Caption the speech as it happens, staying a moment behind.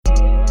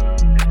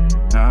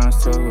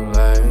it's too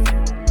late.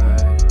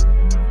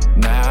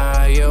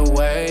 Now you're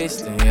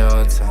wasting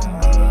your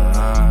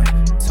time.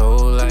 Too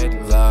late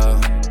to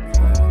love.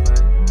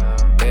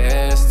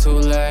 It's too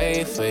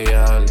late for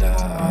your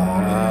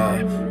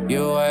love.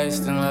 You're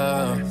wasting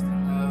love.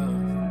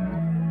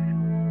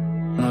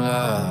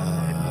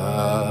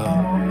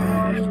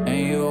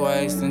 And you're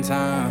wasting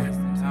time.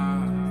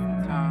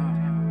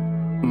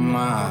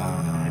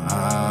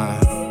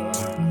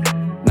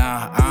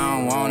 Nah, I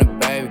don't want it,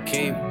 baby,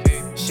 keep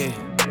it. Shit.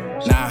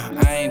 Nah,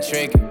 I ain't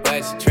tricking, but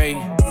you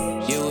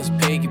treatin'. You was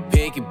picky,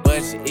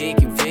 but you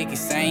icky, Vicky.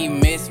 Saying you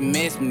miss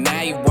me,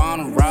 now you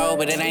wanna roll,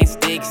 but it ain't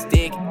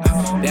sticky.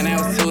 Then I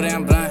was too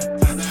damn blunt.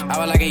 I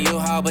was like a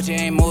U-Haul, but you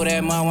ain't move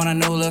that much. Want a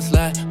new little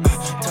slut.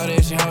 Told her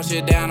if she hold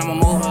shit down, I'ma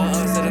move her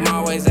up, set them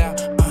always out.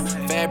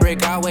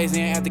 Fabric always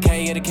in. After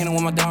K, get a kennel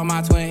with my dog,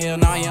 my twin hill.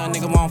 Nah, young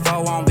nigga won't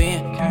fall, won't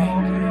bend.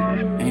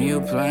 And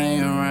you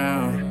playing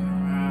around.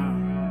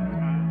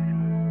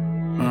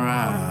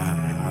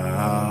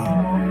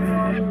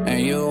 And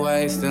you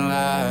wasting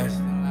lives.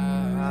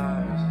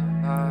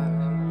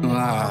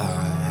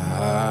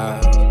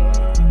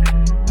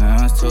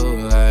 Now it's too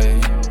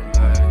late.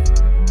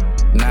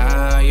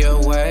 Now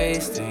you're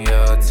wasting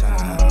your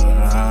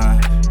time.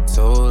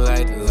 Too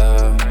late to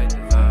love.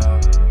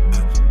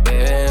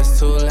 It's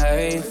too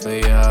late for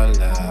your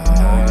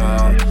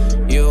love.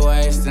 You're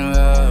wasting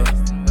love.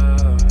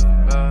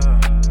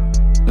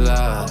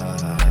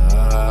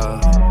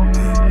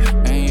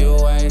 And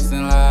you're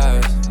wasting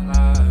lives.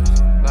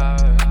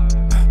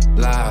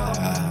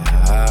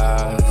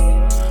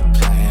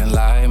 Playing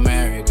like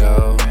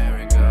merry-go.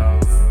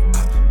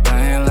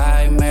 Playing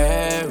like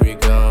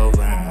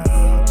merry-go-round.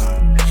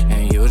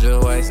 And you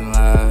just wasting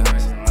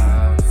lives.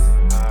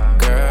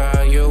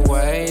 Girl, you're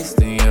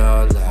wasting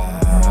your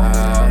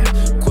life.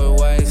 Quit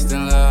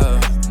wasting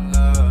love.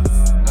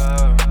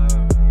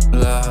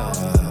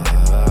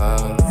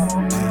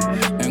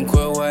 And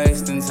quit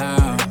wasting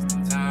time.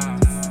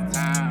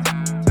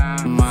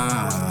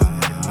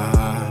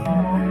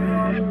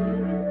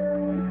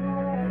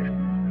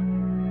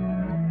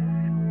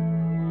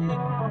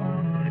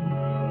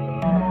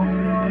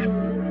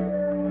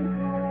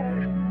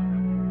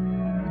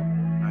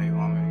 Now you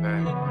want me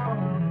back?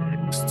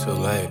 It's too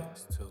late.